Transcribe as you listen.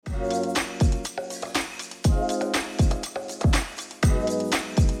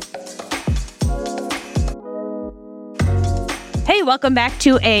Hey, welcome back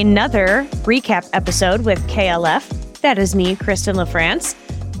to another recap episode with KLF. That is me, Kristen LaFrance.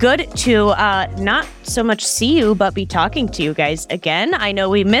 Good to not so much see you, but be talking to you guys again. I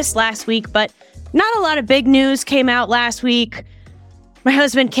know we missed last week, but not a lot of big news came out last week. My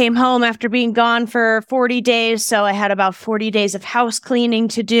husband came home after being gone for 40 days, so I had about 40 days of house cleaning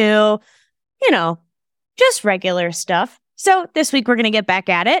to do. You know, just regular stuff. So this week we're going to get back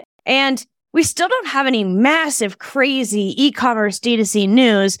at it. And we still don't have any massive, crazy e-commerce D2C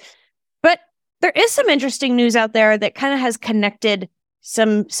news, but there is some interesting news out there that kind of has connected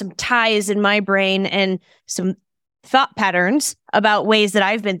some ties in my brain and some thought patterns about ways that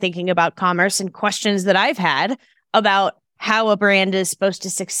I've been thinking about commerce and questions that I've had about how a brand is supposed to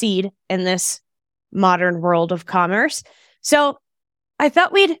succeed in this modern world of commerce. So I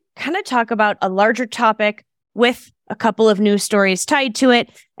thought we'd kind of talk about a larger topic with a couple of news stories tied to it.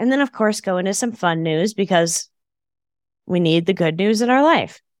 And then, of course, go into some fun news because we need the good news in our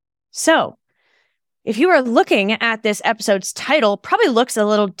life. So if you are looking at this episode's title, probably looks a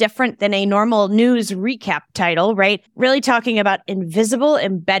little different than a normal news recap title, right? Really talking about invisible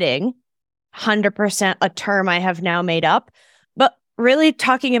embedding, 100% a term I have now made up, but really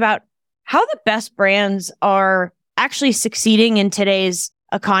talking about how the best brands are actually succeeding in today's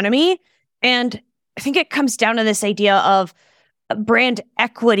economy. And I think it comes down to this idea of brand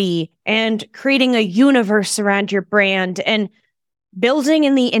equity and creating a universe around your brand and building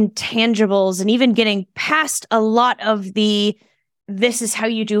in the intangibles and even getting past a lot of the this is how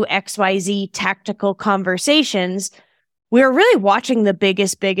you do XYZ tactical conversations. We're really watching the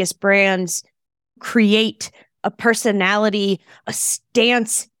biggest brands create a personality, a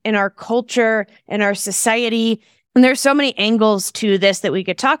stance in our culture, in our society. And there's so many angles to this that we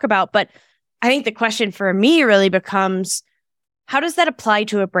could talk about, but I think the question for me really becomes, how does that apply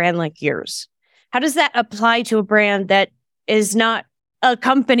to a brand like yours? How does that apply to a brand that is not a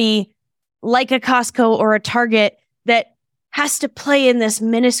company like a Costco or a Target that has to play in this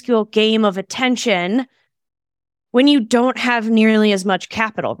minuscule game of attention when you don't have nearly as much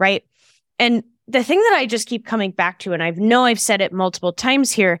capital, right? And the thing that I just keep coming back to, and I know I've said it multiple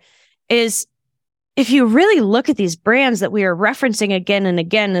times here, is if you really look at these brands that we are referencing again and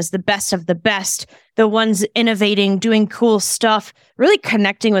again as the best of the best, the ones innovating, doing cool stuff, really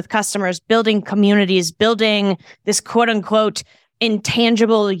connecting with customers, building communities, building this quote unquote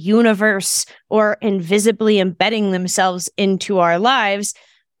intangible universe or invisibly embedding themselves into our lives,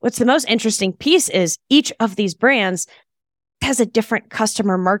 what's the most interesting piece is each of these brands has a different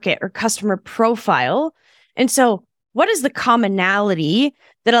customer market or customer profile. And so what is the commonality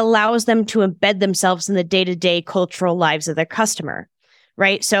that allows them to embed themselves in the day-to-day cultural lives of their customer,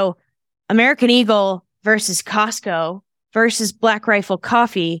 right? So American Eagle versus Costco versus Black Rifle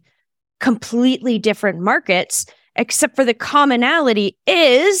Coffee, completely different markets, except for the commonality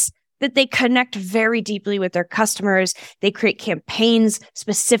is that they connect very deeply with their customers. They create campaigns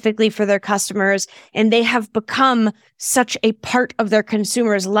specifically for their customers, and they have become such a part of their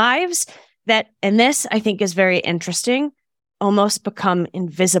consumers' lives that, and this I think is very interesting, almost become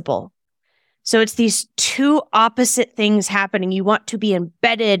invisible. So it's these two opposite things happening. You want to be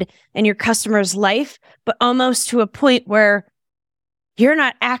embedded in your customer's life, but almost to a point where you're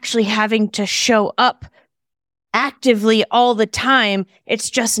not actually having to show up actively all the time. It's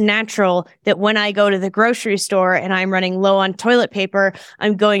just natural that when I go to the grocery store and I'm running low on toilet paper,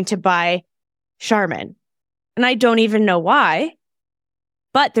 I'm going to buy Charmin. And I don't even know why.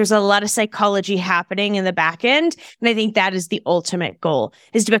 But there's a lot of psychology happening in the back end. And I think that is the ultimate goal,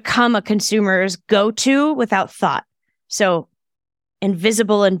 is to become a consumer's go-to without thought. So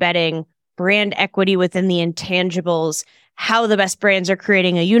invisible embedding, brand equity within the intangibles, how the best brands are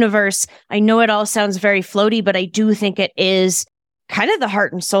creating a universe. I know it all sounds very floaty, but I do think it is kind of the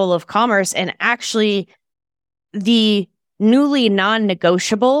heart and soul of commerce and actually the newly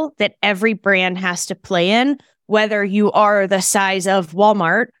non-negotiable that every brand has to play in, whether you are the size of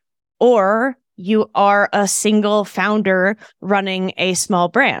Walmart or you are a single founder running a small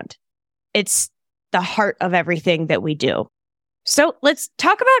brand. It's the heart of everything that we do. So let's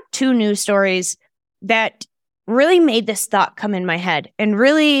talk about two news stories that really made this thought come in my head and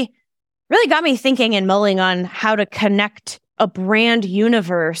really got me thinking and mulling on how to connect a brand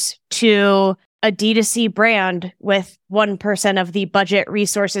universe to a D2C brand with 1% of the budget,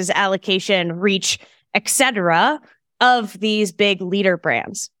 resources, allocation, reach, etc. of these big leader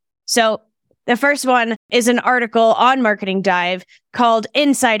brands. So the first one is an article on Marketing Dive called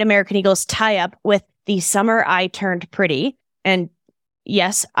Inside American Eagle's Tie-Up with The Summer I Turned Pretty. And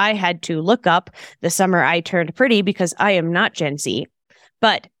yes, I had to look up The Summer I Turned Pretty because I am not Gen Z.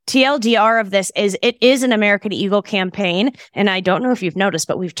 But TLDR of this is it is an American Eagle campaign. And I don't know if you've noticed,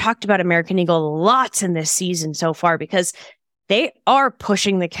 but we've talked about American Eagle lots in this season so far because they are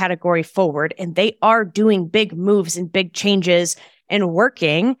pushing the category forward and they are doing big moves and big changes and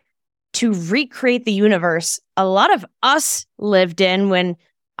working to recreate the universe a lot of us lived in when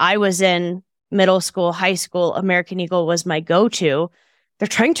I was in middle school, high school. American Eagle was my go-to. They're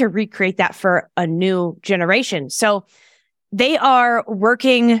trying to recreate that for a new generation. So they are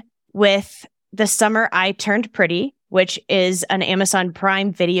working with The Summer I Turned Pretty, which is an Amazon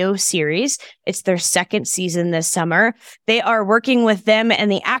Prime Video series. It's their second season this summer. They are working with them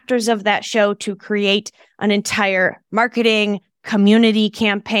and the actors of that show to create an entire marketing community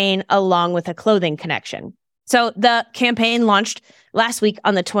campaign along with a clothing connection. So the campaign launched last week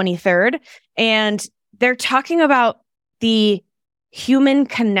on the 23rd, and they're talking about the human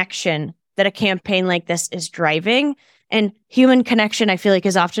connection that a campaign like this is driving. And human connection, I feel like,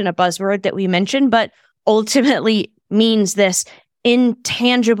 is often a buzzword that we mention, but ultimately means this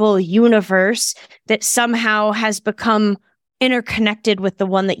intangible universe that somehow has become interconnected with the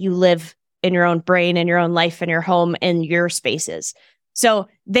one that you live in your own brain, in your own life, in your home, in your spaces. So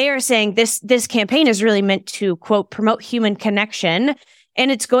they are saying this campaign is really meant to, quote, promote human connection.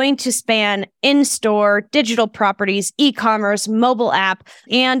 And it's going to span in-store, digital properties, e-commerce, mobile app,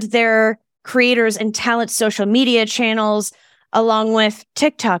 and their creators and talent social media channels, along with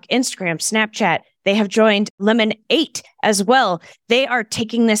TikTok, Instagram, Snapchat. They have joined Lemon 8 as well. They are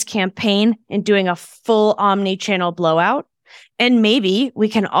taking this campaign and doing a full omni-channel blowout. And maybe we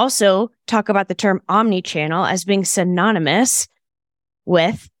can also talk about the term omni-channel as being synonymous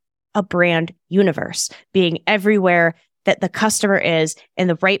with a brand universe, being everywhere that the customer is in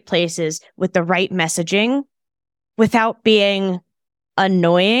the right places with the right messaging without being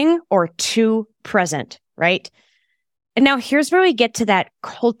annoying or too present, right? And now here's where we get to that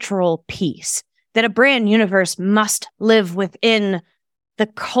cultural piece, that a brand universe must live within the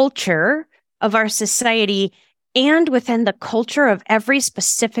culture of our society and within the culture of every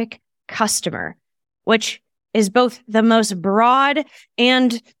specific customer, which is both the most broad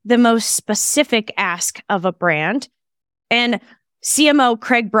and the most specific ask of a brand. And CMO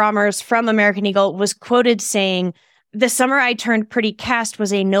Craig Brommers from American Eagle was quoted saying, "The Summer I Turned Pretty cast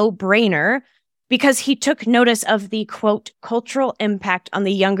was a no-brainer because he took notice of the, quote, cultural impact on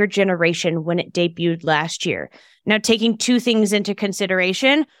the younger generation when it debuted last year." Now, taking two things into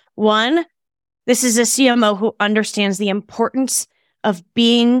consideration. One, this is a CMO who understands the importance of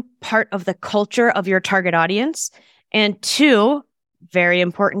being part of the culture of your target audience. And two, very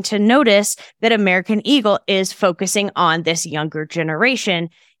important to notice that American Eagle is focusing on this younger generation,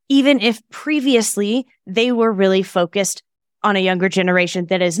 even if previously they were really focused on a younger generation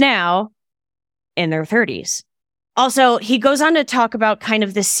that is now in their 30s. Also, he goes on to talk about kind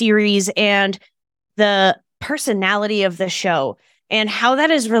of the series and the personality of the show and how that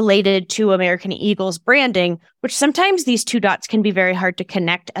is related to American Eagle's branding, which sometimes these two dots can be very hard to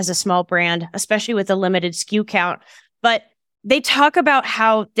connect as a small brand, especially with a limited SKU count. But they talk about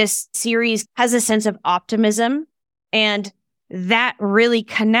how this series has a sense of optimism, and that really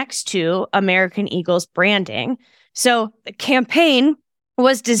connects to American Eagle's branding. So the campaign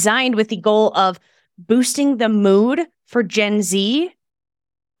was designed with the goal of boosting the mood for Gen Z.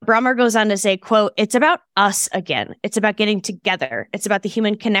 Brommer goes on to say, quote, "It's about us again. It's about getting together. It's about the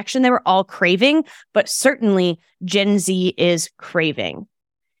human connection that we're all craving, but certainly Gen Z is craving."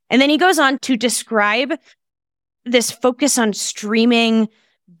 And then he goes on to describe this focus on streaming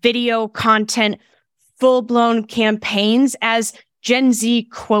video content, full-blown campaigns as Gen Z,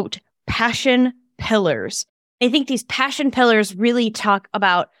 quote, passion pillars. I think these passion pillars really talk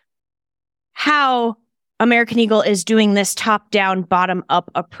about how American Eagle is doing this top-down,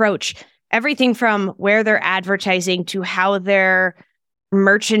 bottom-up approach. Everything from where they're advertising to how they're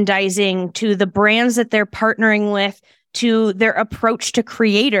merchandising to the brands that they're partnering with to their approach to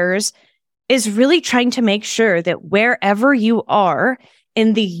creators is really trying to make sure that wherever you are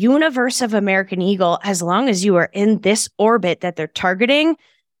in the universe of American Eagle, as long as you are in this orbit that they're targeting,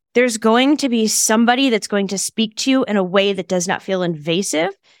 there's going to be somebody that's going to speak to you in a way that does not feel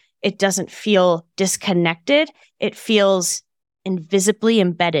invasive. It doesn't feel disconnected. It feels invisibly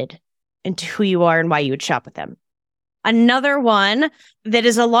embedded into who you are and why you would shop with them. Another one that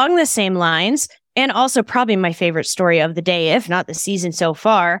is along the same lines, and also probably my favorite story of the day, if not the season so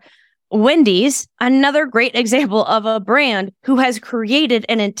far, Wendy's, another great example of a brand who has created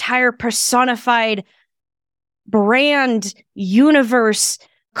an entire personified brand, universe,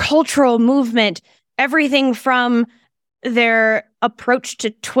 cultural movement, everything from their approach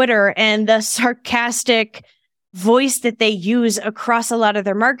to Twitter and the sarcastic voice that they use across a lot of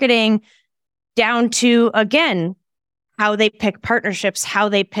their marketing, down to, again, how they pick partnerships, how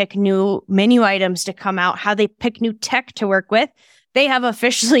they pick new menu items to come out, how they pick new tech to work with. They have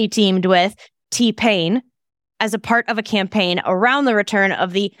officially teamed with T-Pain as a part of a campaign around the return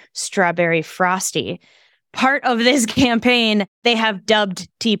of the Strawberry Frosty. Part of this campaign, they have dubbed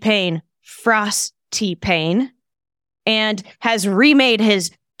T-Pain Frost T-Pain and has remade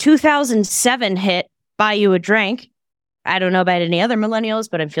his 2007 hit, Buy You a Drink. I don't know about any other millennials,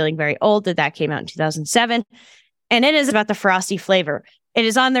 but I'm feeling very old that came out in 2007. And it is about the frosty flavor. It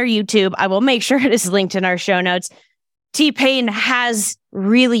is on their YouTube. I will make sure it is linked in our show notes. T-Pain has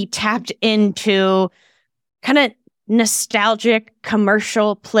really tapped into kind of nostalgic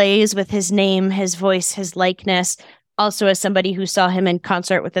commercial plays with his name, his voice, his likeness. Also, as somebody who saw him in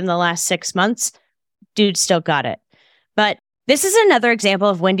concert within the last 6 months, dude still got it. But this is another example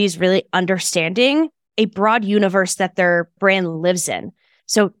of Wendy's really understanding a broad universe that their brand lives in.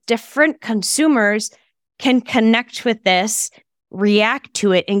 So different consumers can connect with this, react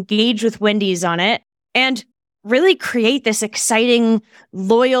to it, engage with Wendy's on it, and really create this exciting,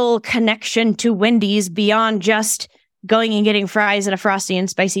 loyal connection to Wendy's beyond just going and getting fries and a Frosty and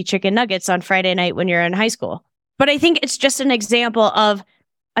spicy chicken nuggets on Friday night when you're in high school. But I think it's just an example of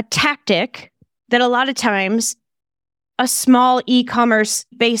a tactic that a lot of times a small e-commerce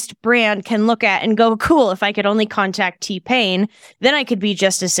based brand can look at and go, cool, if I could only contact T-Pain, then I could be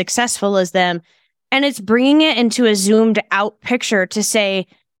just as successful as them. And it's bringing it into a zoomed out picture to say,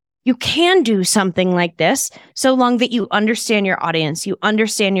 you can do something like this so long that you understand your audience, you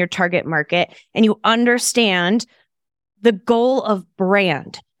understand your target market, and you understand the goal of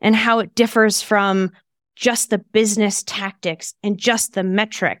brand and how it differs from just the business tactics and just the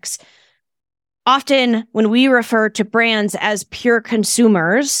metrics. Often when we refer to brands as pure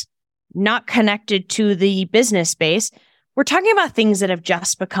consumers, not connected to the business space, we're talking about things that have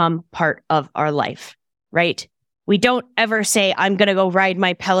just become part of our life, right? We don't ever say, I'm going to go ride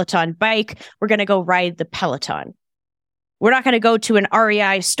my Peloton bike. We're going to go ride the Peloton. We're not going to go to an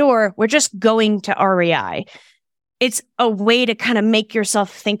REI store. We're just going to REI. It's a way to kind of make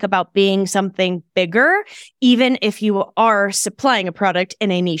yourself think about being something bigger, even if you are supplying a product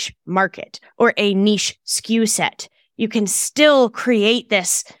in a niche market or a niche SKU set. You can still create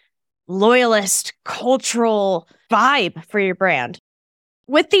this loyalist cultural vibe for your brand.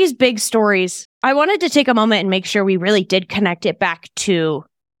 With these big stories, I wanted to take a moment and make sure we really did connect it back to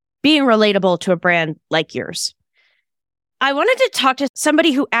being relatable to a brand like yours. I wanted to talk to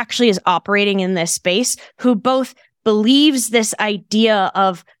somebody who actually is operating in this space, who both believes this idea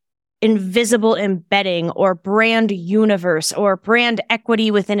of invisible embedding or brand universe or brand equity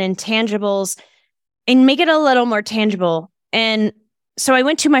within intangibles and make it a little more tangible. And so I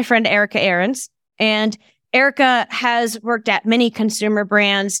went to my friend Erica Ahrens, and Erica has worked at many consumer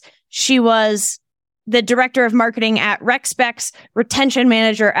brands. She was the director of marketing at RecSpecs, retention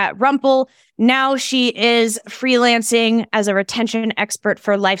manager at Rumple. Now she is freelancing as a retention expert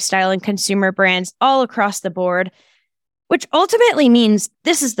for lifestyle and consumer brands all across the board, which ultimately means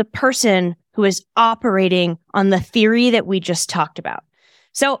this is the person who is operating on the theory that we just talked about.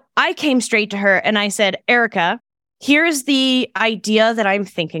 So I came straight to her and I said, Erica, here's the idea that I'm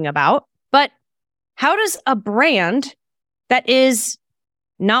thinking about, but how does a brand that is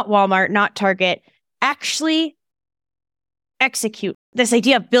not Walmart, not Target, actually execute this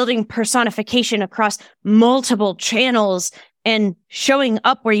idea of building personification across multiple channels and showing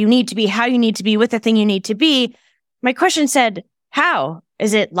up where you need to be, how you need to be with the thing you need to be? My question said, how?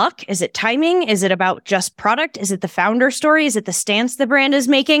 Is it luck? Is it timing? Is it about just product? Is it the founder story? Is it the stance the brand is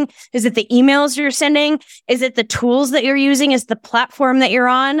making? Is it the emails you're sending? Is it the tools that you're using? Is the platform that you're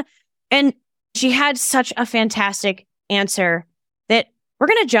on? And she had such a fantastic answer that we're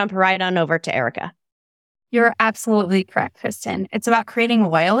going to jump right on over to Erica. You're absolutely correct, Kristen. It's about creating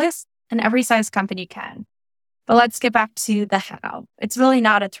loyalists, and every size company can. But let's get back to the how. It's really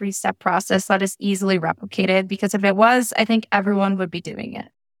not a 3-step process that is easily replicated, because if it was, I think everyone would be doing it.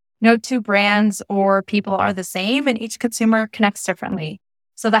 No two brands or people are the same, and each consumer connects differently.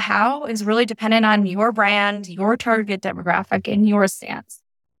 So the how is really dependent on your brand, your target demographic, and your stance.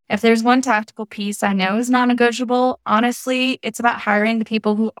 If there's one tactical piece I know is non-negotiable, honestly, it's about hiring the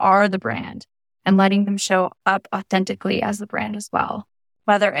people who are the brand and letting them show up authentically as the brand as well.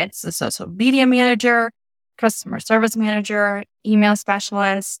 Whether it's a social media manager, customer service manager, email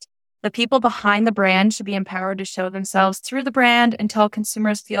specialist, the people behind the brand should be empowered to show themselves through the brand until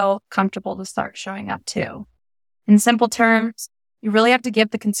consumers feel comfortable to start showing up too. In simple terms, you really have to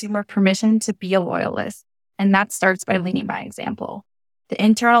give the consumer permission to be a loyalist, and that starts by leading by example. The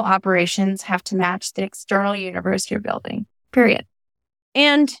internal operations have to match the external universe you're building, period.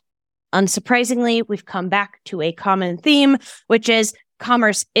 And unsurprisingly, we've come back to a common theme, which is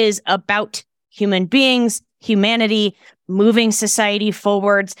commerce is about human beings, humanity, moving society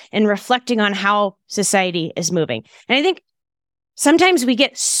forwards and reflecting on how society is moving. And I think sometimes we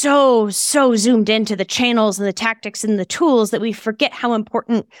get so zoomed into the channels and the tactics and the tools that we forget how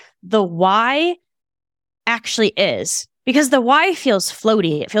important the why actually is. Because the why feels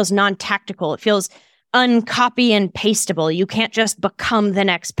floaty, it feels non-tactical, it feels uncopy and pasteable. You can't just become the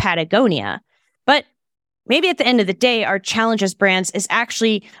next Patagonia. But maybe at the end of the day, our challenge as brands is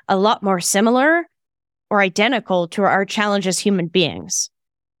actually a lot more similar or identical to our challenge as human beings.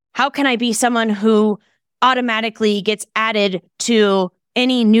 How can I be someone who automatically gets added to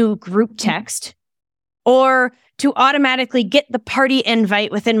any new group text or to automatically get the party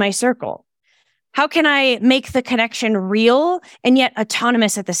invite within my circle? How can I make the connection real and yet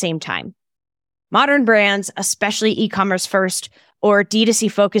autonomous at the same time? Modern brands, especially e-commerce first or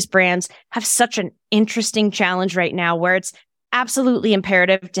D2C focused brands, have such an interesting challenge right now where it's absolutely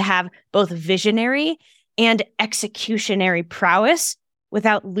imperative to have both visionary and executionary prowess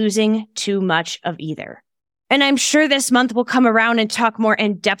without losing too much of either. And I'm sure this month we'll come around and talk more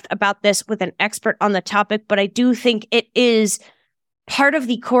in depth about this with an expert on the topic, but I do think it is part of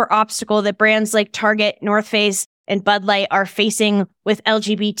the core obstacle that brands like Target, North Face, and Bud Light are facing with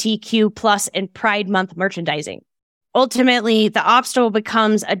LGBTQ plus and Pride Month merchandising. Ultimately, the obstacle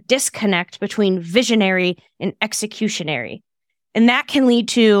becomes a disconnect between visionary and executionary. And that can lead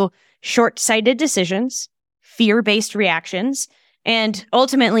to short-sighted decisions, fear-based reactions, and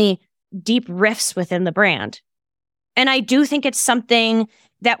ultimately deep rifts within the brand. And I do think it's something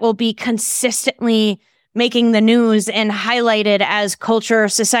that will be consistently making the news and highlighted as culture,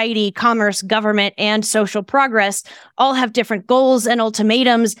 society, commerce, government, and social progress all have different goals and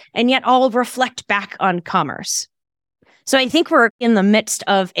ultimatums, and yet all reflect back on commerce. So I think we're in the midst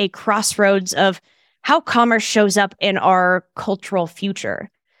of a crossroads of how commerce shows up in our cultural future.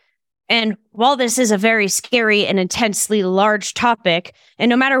 And while this is a very scary and intensely large topic, and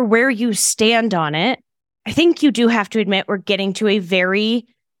no matter where you stand on it, I think you do have to admit we're getting to a very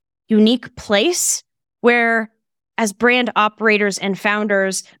unique place where, as brand operators and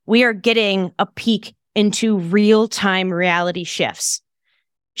founders, we are getting a peek into real-time reality shifts.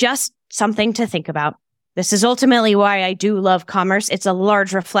 Just something to think about. This is ultimately why I do love commerce. It's a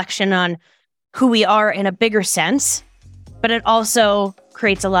large reflection on who we are in a bigger sense, but it also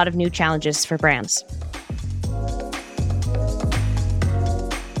creates a lot of new challenges for brands.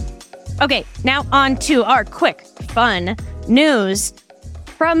 Okay, now on to our quick, fun news.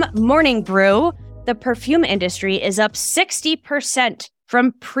 From Morning Brew, the perfume industry is up 60%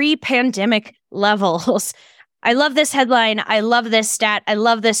 from pre-pandemic levels. I love this headline. I love this stat. I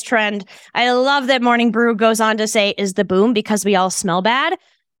love this trend. I love that Morning Brew goes on to say, is the boom because we all smell bad?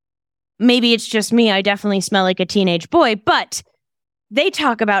 Maybe it's just me. I definitely smell like a teenage boy, but they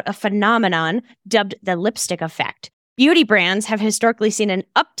talk about a phenomenon dubbed the lipstick effect. Beauty brands have historically seen an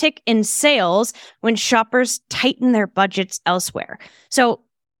uptick in sales when shoppers tighten their budgets elsewhere. So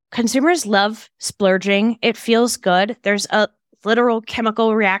consumers love splurging. It feels good. There's a literal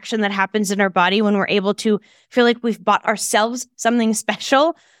chemical reaction that happens in our body when we're able to feel like we've bought ourselves something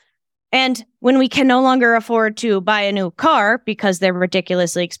special. And when we can no longer afford to buy a new car because they're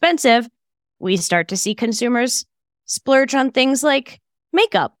ridiculously expensive, we start to see consumers splurge on things like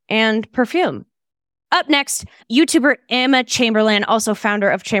makeup and perfume. Up next, YouTuber Emma Chamberlain, also founder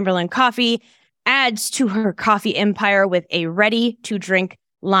of Chamberlain Coffee, adds to her coffee empire with a ready-to-drink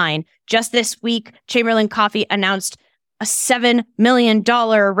line. Just this week, Chamberlain Coffee announced a $7 million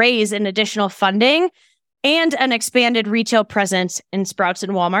raise in additional funding and an expanded retail presence in Sprouts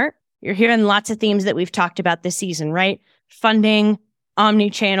and Walmart. You're hearing lots of themes that we've talked about this season, right? Funding,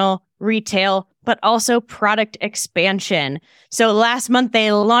 omni-channel, retail, but also product expansion. So last month,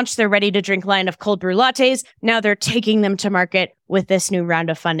 they launched their ready-to-drink line of cold brew lattes. Now they're taking them to market with this new round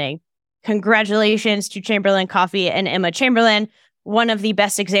of funding. Congratulations to Chamberlain Coffee and Emma Chamberlain, one of the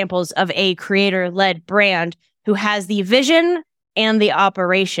best examples of a creator-led brand who has the vision and the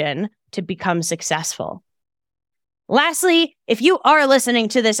operation to become successful. Lastly, if you are listening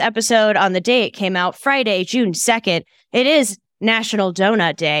to this episode on the day it came out, Friday, June 2nd, it is National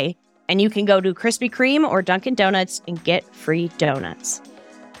Donut Day, and you can go to Krispy Kreme or Dunkin' Donuts and get free donuts.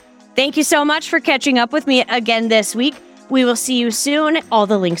 Thank you so much for catching up with me again this week. We will see you soon. All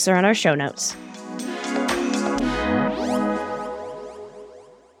the links are on our show notes.